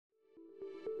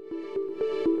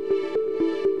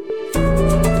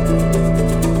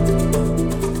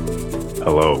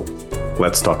Hello.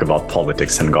 Let's talk about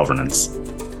politics and governance.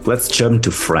 Let's jump to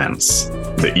France.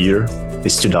 The year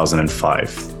is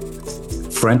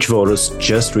 2005. French voters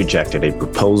just rejected a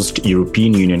proposed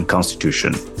European Union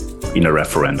constitution in a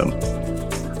referendum.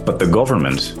 But the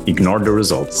government ignored the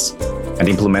results and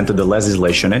implemented the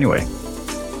legislation anyway.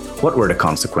 What were the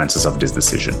consequences of this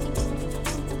decision?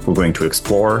 We're going to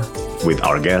explore with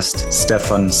our guest,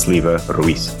 Stefan Sliwa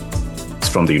Ruiz. He's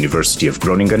from the University of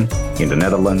Groningen in the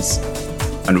Netherlands,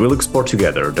 and we'll explore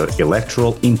together the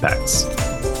electoral impacts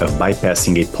of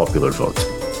bypassing a popular vote.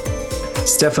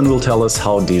 Stefan will tell us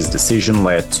how this decision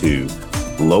led to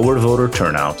lower voter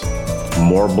turnout,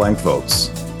 more blank votes,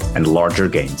 and larger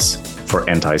gains for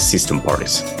anti-system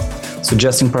parties,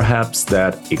 suggesting perhaps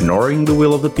that ignoring the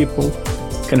will of the people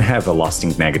can have a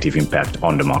lasting negative impact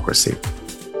on democracy.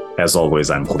 As always,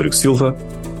 I'm Rodrigo Silva.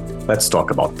 Let's talk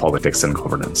about politics and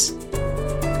governance.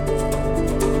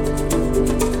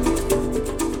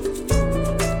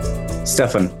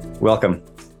 Stefan, welcome.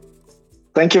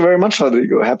 Thank you very much,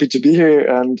 Rodrigo. Happy to be here.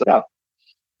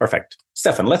 Perfect.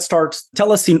 Stefan, let's start.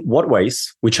 Tell us in what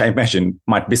ways, which I imagine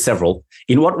might be several,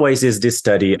 in what ways is this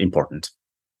study important?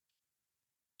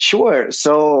 Sure.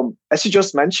 So as you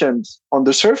just mentioned, on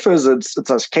the surface, it's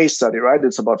a case study, right?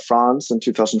 It's about France in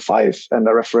 2005 and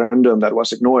a referendum that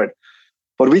was ignored.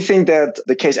 But we think that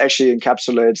the case actually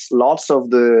encapsulates lots of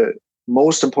the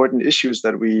most important issues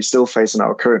that we still face in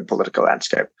our current political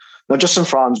landscape, not just in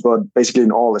France, but basically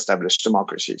in all established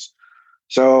democracies.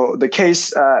 So the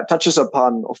case touches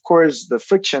upon, of course, the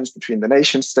frictions between the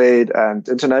nation state and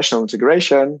international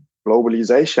integration,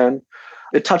 globalization.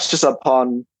 It touches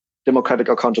upon democratic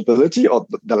accountability or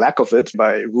the lack of it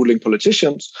by ruling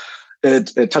politicians.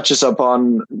 It touches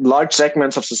upon large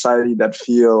segments of society that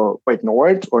feel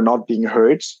ignored or not being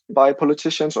heard by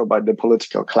politicians or by the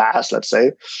political class, let's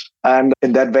say. And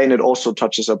in that vein, it also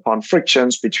touches upon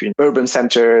frictions between urban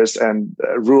centers and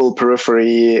rural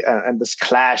periphery and this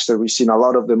clash that we see in a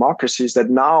lot of democracies that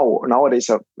nowadays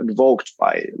are invoked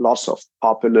by lots of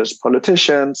populist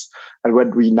politicians and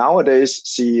what we nowadays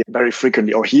see very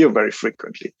frequently or hear very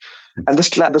frequently. And this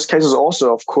case is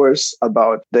also, of course,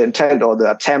 about the intent or the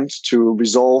attempt to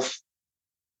resolve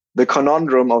the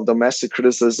conundrum of domestic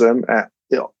criticism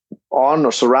on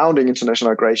or surrounding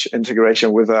international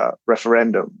integration with a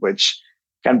referendum, which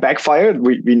can backfire.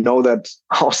 We know that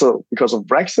also because of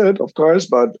Brexit, of course,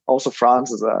 but also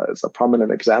France is a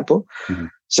prominent example. Mm-hmm.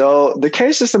 So the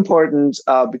case is important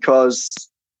because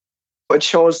it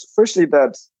shows, firstly,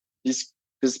 that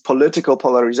this political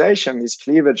polarization, these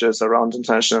cleavages around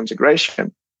international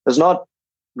integration is not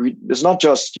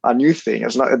just a new thing.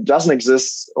 It doesn't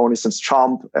exist only since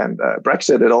Trump and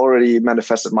Brexit. It already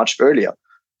manifested much earlier.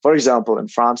 For example, in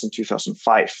France in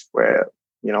 2005, where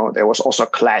there was also a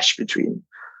clash between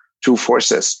two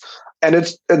forces. And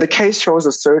the case shows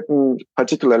a certain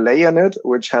particular lay in it,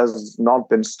 which has not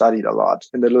been studied a lot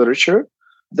in the literature.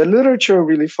 The literature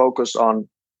really focused on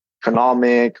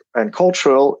economic and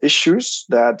cultural issues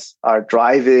that are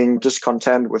driving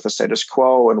discontent with the status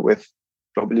quo and with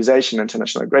globalization and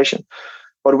international integration.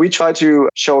 But we try to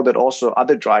show that also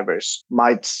other drivers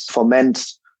might foment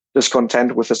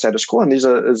discontent with the status quo. And these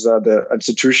are the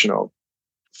institutional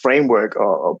framework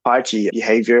or party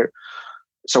behavior.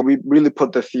 So we really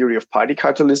put the theory of party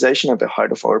cartelization at the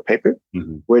heart of our paper,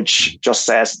 mm-hmm. which just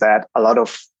says that a lot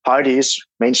of parties,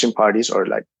 mainstream parties, or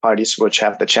like parties which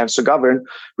have the chance to govern,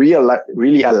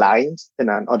 really aligned in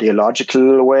an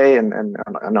ideological way and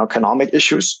on economic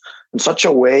issues in such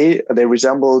a way, they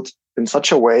resembled in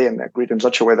such a way and agreed in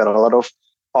such a way that a lot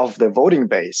of the voting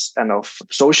base and of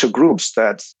social groups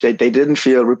that they didn't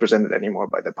feel represented anymore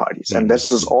by the parties. Mm-hmm. And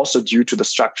this is also due to the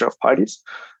structure of parties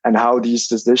and how the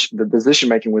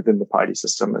decision-making within the party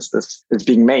system is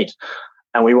being made.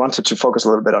 And we wanted to focus a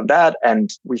little bit on that.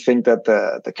 And we think that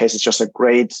the case is just a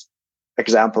great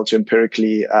example to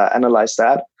empirically analyze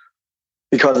that,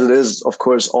 because it is, of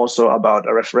course, also about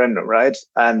a referendum, right?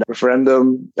 And a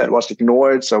referendum that was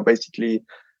ignored. So basically,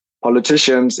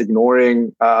 politicians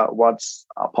ignoring what's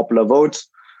a popular vote.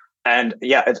 And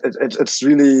it's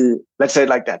really, let's say it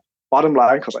like that. Bottom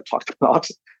line, because I talked a lot,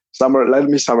 let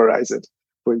me summarize it.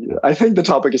 I think the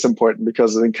topic is important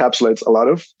because it encapsulates a lot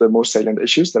of the most salient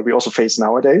issues that we also face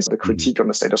nowadays, the critique on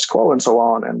the status quo and so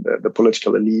on, and the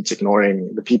political elites ignoring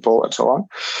the people and so on.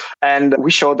 And we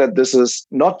show that this is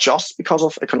not just because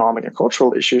of economic and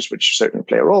cultural issues, which certainly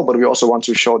play a role, but we also want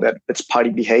to show that it's party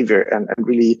behavior and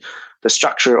really the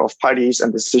structure of parties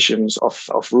and decisions of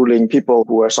ruling people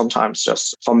who are sometimes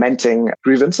just fomenting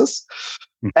grievances.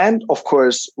 And of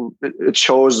course, it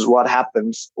shows what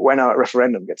happens when a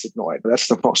referendum gets ignored. That's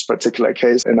the most particular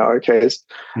case in our case,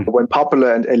 when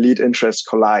popular and elite interests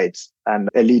collide and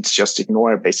elites just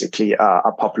ignore basically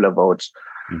a popular vote.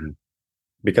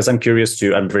 Because I'm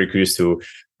very curious to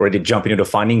already jump into the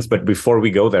findings. But before we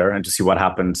go there and to see what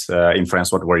happened in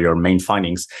France, what were your main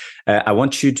findings? I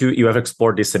want you have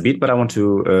explored this a bit, but I want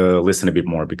to listen a bit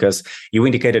more, because you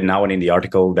indicated now and in the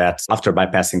article that after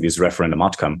bypassing this referendum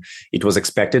outcome, it was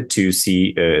expected to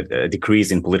see a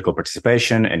decrease in political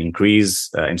participation, an increase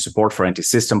in support for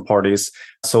anti-system parties.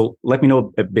 So let me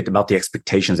know a bit about the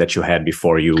expectations that you had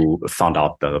before you found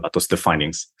out about the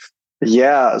findings.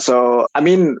 Yeah. So, I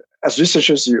mean, as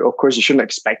researchers, you shouldn't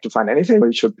expect to find anything.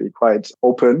 You should be quite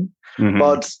open.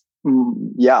 But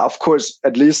of course,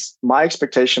 at least my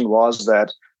expectation was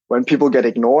that when people get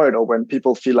ignored or when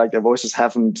people feel like their voices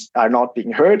are not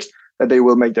being heard, that they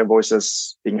will make their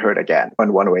voices being heard again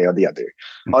in one way or the other.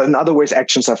 Or in other ways,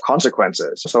 actions have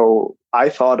consequences. So I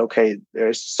thought, okay,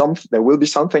 there will be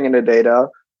something in the data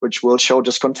which will show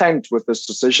discontent with this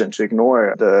decision to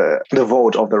ignore the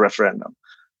vote of the referendum.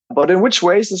 But in which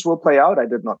ways this will play out, I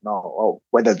did not know, or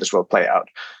whether this will play out.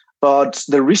 But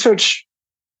the research,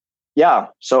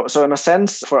 So in a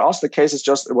sense, for us, the case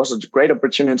it was a great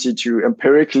opportunity to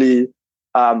empirically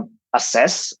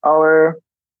assess our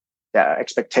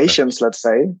expectations, let's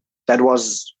say. That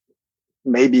was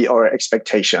maybe our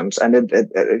expectations. And it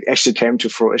actually came to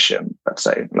fruition, let's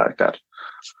say, like that.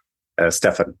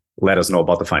 Stefan, let us know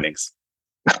about the findings.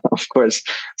 Of course.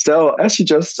 So as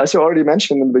you already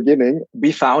mentioned in the beginning,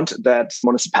 we found that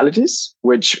municipalities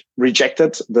which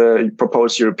rejected the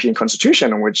proposed European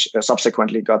constitution and which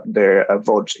subsequently got their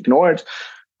vote ignored,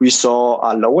 we saw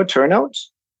a lower turnout,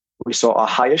 we saw a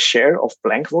higher share of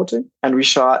blank voting, and we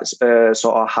saw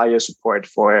a higher support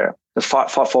for the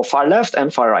far left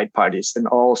and far right parties in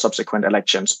all subsequent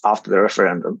elections after the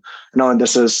referendum. And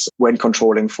this is when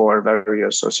controlling for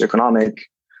various socioeconomic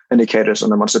indicators on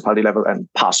the municipality level and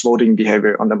past voting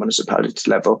behavior on the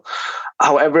municipality level.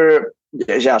 However,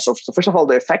 so first of all,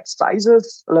 the effect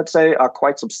sizes, let's say, are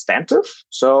quite substantive.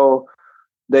 So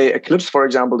they eclipse, for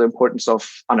example, the importance of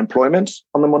unemployment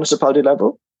on the municipality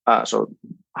level. So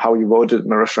how you voted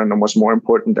in a referendum was more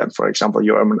important than, for example,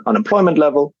 your unemployment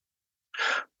level.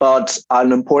 But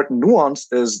an important nuance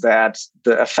is that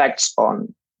the effects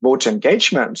on voter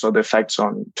engagement, so the effects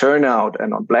on turnout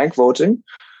and on blank voting,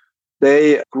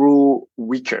 they grew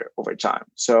weaker over time.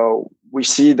 So we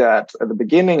see that at the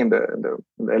beginning, in the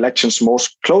elections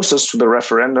most closest to the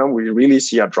referendum, we really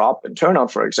see a drop in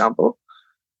turnout, for example.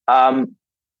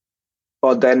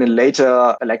 But then in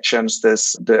later elections,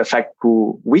 the effect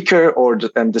grew weaker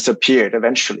and disappeared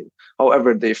eventually.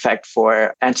 However, the effect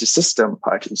for anti-system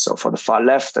parties, so for the far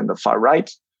left and the far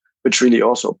right, which really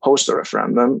also opposed the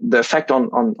referendum, the effect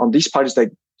on these parties, they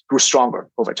grew stronger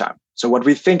over time. So what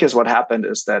we think is what happened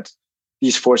is that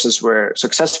these forces were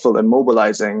successful in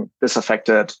mobilizing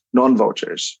disaffected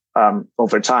non-voters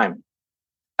over time.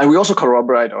 And we also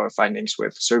corroborate our findings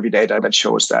with survey data that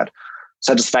shows that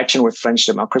satisfaction with French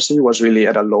democracy was really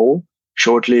at a low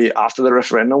shortly after the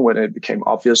referendum, when it became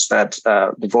obvious that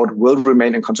the vote will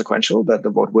remain inconsequential, that the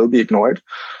vote will be ignored.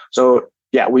 So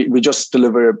we just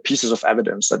deliver pieces of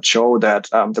evidence that show that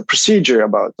the procedure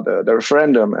about the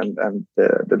referendum and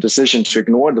the decision to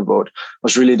ignore the vote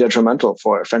was really detrimental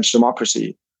for French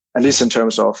democracy, at least in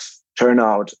terms of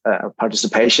turnout,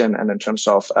 participation, and in terms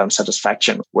of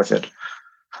satisfaction with it.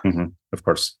 Of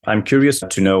course. I'm curious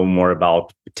to know more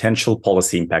about potential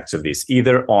policy impacts of this,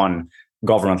 either on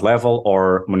government level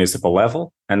or municipal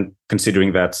level, and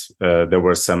considering that there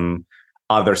were some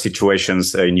other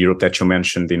situations in Europe that you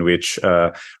mentioned in which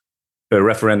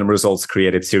referendum results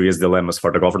created serious dilemmas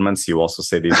for the governments. You also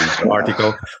say this in the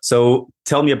article. So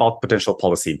tell me about potential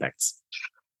policy impacts.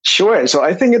 Sure. So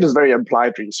I think it is very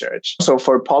applied research. So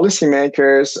for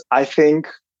policymakers, I think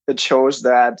it shows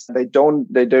that they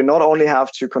do not only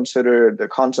have to consider the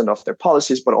content of their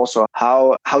policies, but also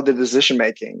how the decision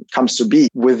making comes to be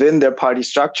within their party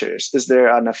structures. Is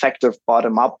there an effective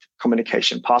bottom-up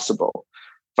communication possible?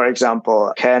 For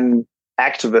example, can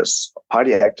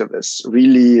party activists,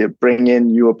 really bring in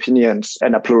new opinions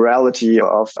and a plurality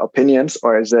of opinions,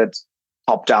 or is it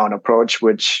top-down approach,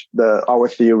 which our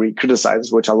theory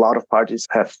criticizes, which a lot of parties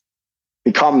have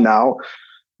become now,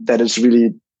 that is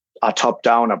really a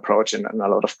top-down approach in a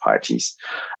lot of parties.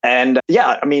 And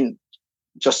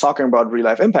just talking about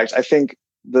real-life impacts, I think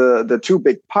the two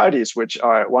big parties, which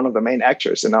are one of the main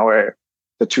actors in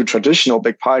the two traditional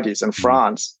big parties in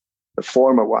France, the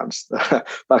former ones, the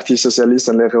Parti Socialiste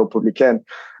and Les Républicains,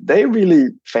 they really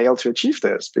failed to achieve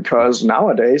this because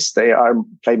nowadays they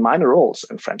play minor roles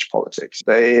in French politics.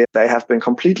 They have been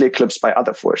completely eclipsed by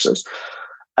other forces.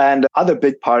 And other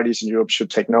big parties in Europe should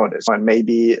take notice and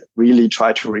maybe really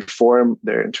try to reform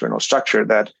their internal structure,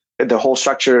 that the whole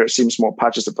structure seems more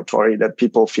participatory, that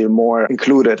people feel more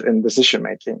included in decision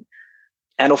making.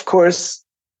 And of course,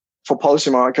 for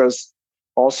policymakers,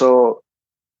 also,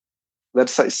 that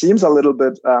seems a little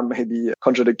bit maybe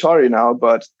contradictory now,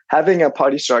 but having a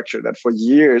party structure that for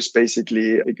years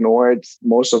basically ignored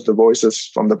most of the voices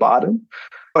from the bottom,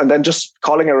 and then just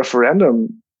calling a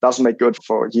referendum doesn't make good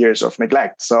for years of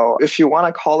neglect. So if you want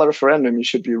to call a referendum, you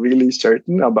should be really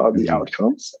certain about the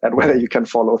outcomes and whether you can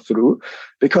follow through.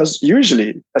 Because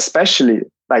usually, especially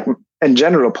like in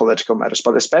general political matters,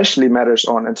 but especially matters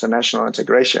on international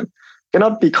integration,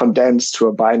 cannot be condensed to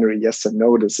a binary yes and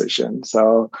no decision.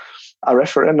 So a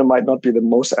referendum might not be the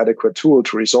most adequate tool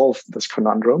to resolve this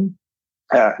conundrum,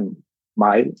 in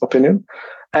my opinion.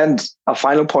 And a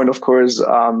final point, of course,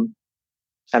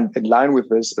 and in line with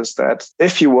this, is that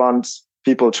if you want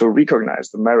people to recognize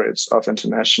the merits of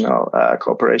international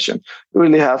cooperation, you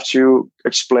really have to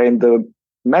explain the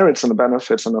merits and the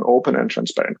benefits in an open and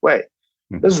transparent way.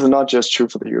 This is not just true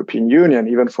for the European Union,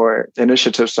 even for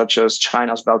initiatives such as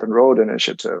China's Belt and Road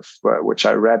Initiative, which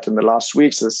I read in the last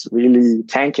weeks is really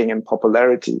tanking in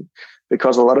popularity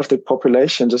because a lot of the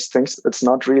population just thinks it's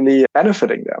not really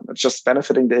benefiting them. It's just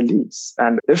benefiting the elites.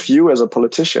 And if you as a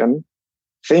politician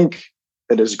think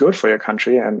it is good for your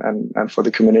country and for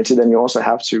the community, then you also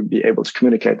have to be able to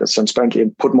communicate this transparently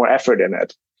and put more effort in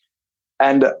it.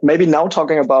 And maybe now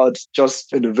talking about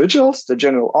just individuals, the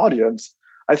general audience,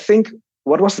 I think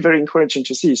what was very encouraging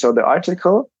to see. So the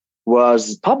article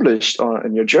was published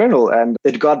in your journal and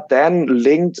it got then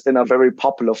linked in a very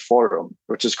popular forum,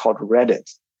 which is called Reddit.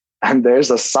 And there's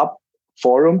a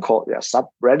sub-forum called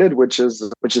subreddit, which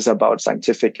is about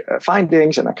scientific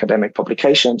findings and academic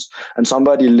publications. And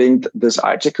somebody linked this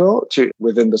article to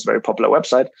within this very popular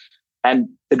website. And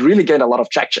it really gained a lot of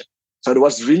traction. So it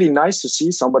was really nice to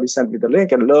see somebody sent me the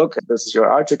link and look, this is your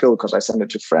article, because I sent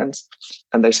it to friends.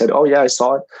 And they said, oh yeah, I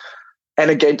saw it. And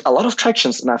it gained a lot of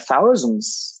traction. And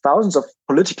thousands of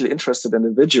politically interested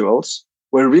individuals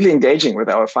were really engaging with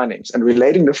our findings and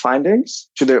relating the findings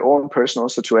to their own personal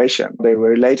situation. They were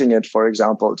relating it, for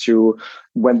example, to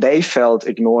when they felt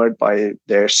ignored by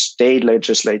their state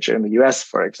legislature in the US,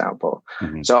 for example.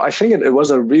 Mm-hmm. So I think it was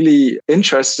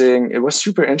it was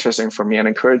super interesting for me and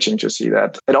encouraging to see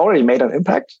that it already made an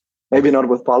impact. Maybe not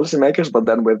with policymakers, but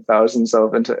then with thousands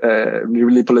of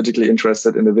really politically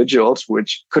interested individuals,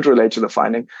 which could relate to the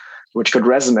finding, which could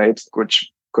resonate,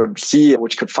 which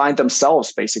could find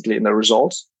themselves basically in the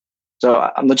results.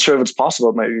 So I'm not sure if it's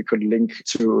possible. Maybe we could link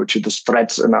to this thread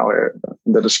in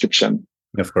the description.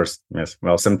 Of course, yes.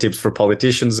 Well, some tips for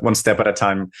politicians, one step at a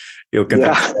time. You'll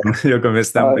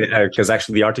convince them because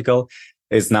actually the article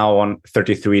is now on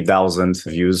 33,000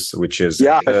 views, which is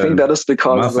I think that is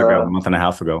because a month and a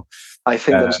half ago. I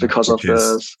think that is because of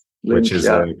the link, which is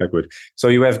quite good. So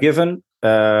you have given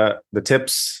the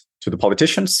tips to the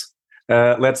politicians.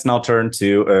 Let's now turn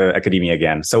to academia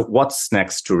again. So what's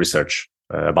next to research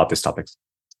about this topic?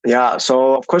 Yeah,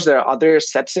 so of course there are other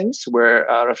settings where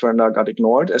referenda got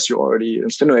ignored, as you already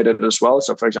insinuated as well.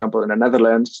 So for example, in the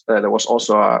Netherlands, there was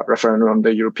also a referendum on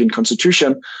the European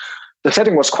Constitution. The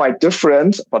setting was quite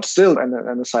different, but still,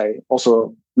 and as I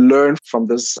also learned from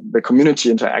the community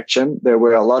interaction, there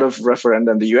were a lot of referenda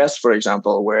in the US, for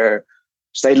example, where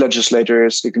state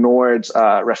legislators ignored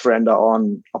referenda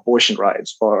on abortion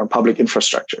rights or on public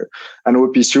infrastructure. And it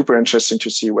would be super interesting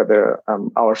to see whether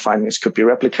our findings could be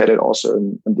replicated also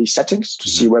in these settings, to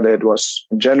see whether it was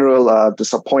in general a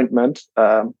disappointment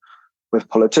with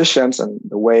politicians and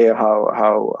the way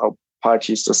how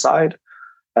parties decide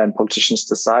and politicians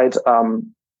decide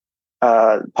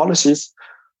policies.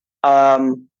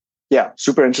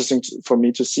 Super interesting for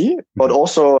me to see. But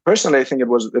also, personally, I think it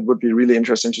would be really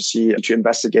interesting to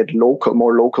investigate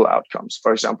more local outcomes.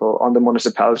 For example, on the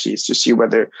municipalities, to see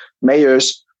whether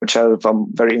mayors, which have a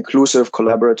very inclusive,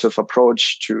 collaborative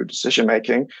approach to decision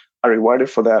making, are rewarded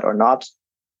for that or not.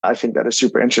 I think that is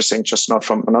super interesting, just not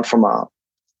from a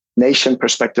nation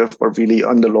perspective, but really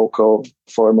on the local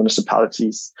for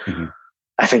municipalities. Mm-hmm.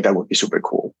 I think that would be super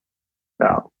cool.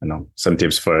 Yeah. I know some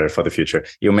tips for the future.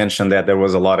 You mentioned that there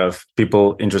was a lot of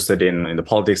people interested in the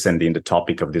politics and in the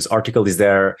topic of this article. Is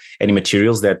there any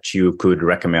materials that you could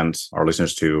recommend our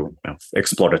listeners to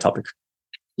explore the topic?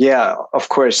 Yeah, of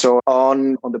course. So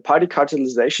on the party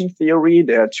cartelization theory,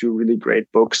 there are two really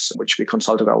great books, which we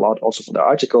consulted a lot also for the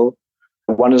article.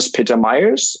 One is Peter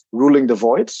Myers, Ruling the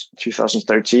Void,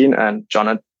 2013, and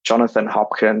Jonathan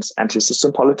Hopkins,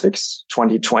 Anti-System Politics,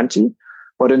 2020.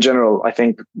 But in general, I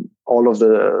think all of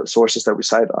the sources that we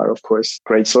cite are, of course,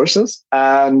 great sources.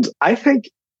 And I think,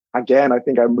 again,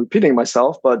 I'm repeating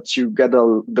myself, but to get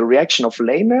the reaction of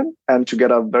laymen and to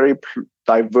get a very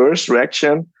diverse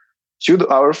reaction to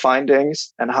our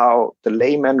findings and how the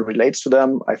layman relates to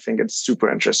them, I think it's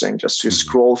super interesting just to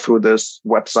scroll through this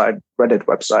website, Reddit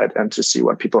website, and to see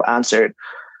what people answered.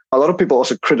 A lot of people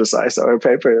also criticized our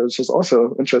paper, which is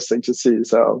also interesting to see.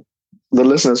 So the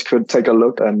listeners could take a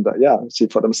look and see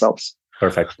for themselves.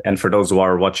 Perfect. And for those who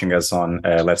are watching us on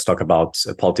Let's Talk About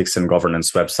Politics and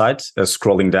Governance website,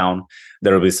 scrolling down,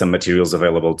 there will be some materials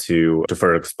available to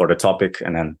further explore the topic.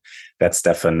 And then that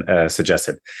Stefan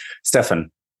suggested.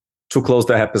 Stefan, to close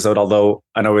the episode, although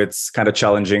I know it's kind of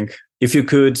challenging, if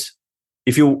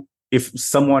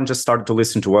someone just started to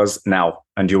listen to us now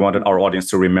and you wanted our audience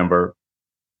to remember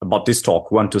about this talk,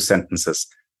 1-2 sentences,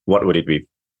 what would it be?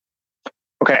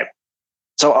 Okay.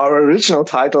 So our original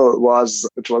title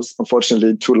which was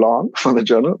unfortunately too long for the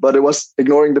journal, but it was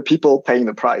Ignoring the People Paying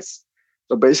the Price.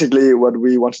 So basically what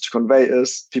we wanted to convey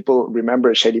is people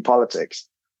remember shady politics.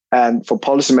 And for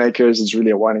policymakers, it's really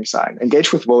a warning sign.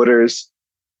 Engage with voters,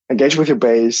 engage with your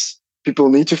base. People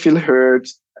need to feel heard.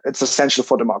 It's essential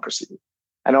for democracy.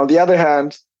 And on the other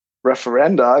hand,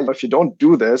 referenda, if you don't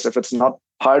do this, if it's not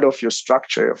part of your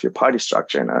structure, of your party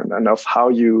structure and of how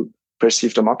you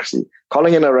perceive democracy,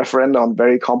 calling in a referenda on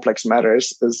very complex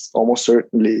matters is almost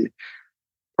certainly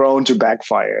prone to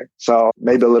backfire. So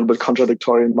maybe a little bit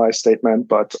contradictory in my statement,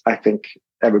 but I think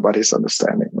everybody's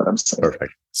understanding what I'm saying.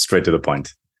 Perfect. Straight to the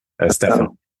point.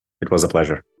 Stefan, it was a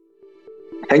pleasure.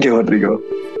 Thank you, Rodrigo.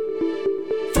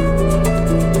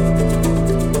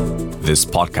 This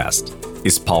podcast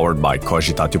is powered by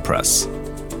Cogitatu Press.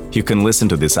 You can listen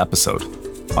to this episode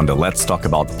on the Let's Talk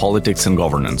About Politics and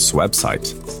Governance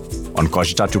website, on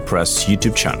Cogitatu Press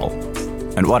YouTube channel,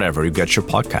 and whatever you get your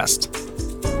podcast.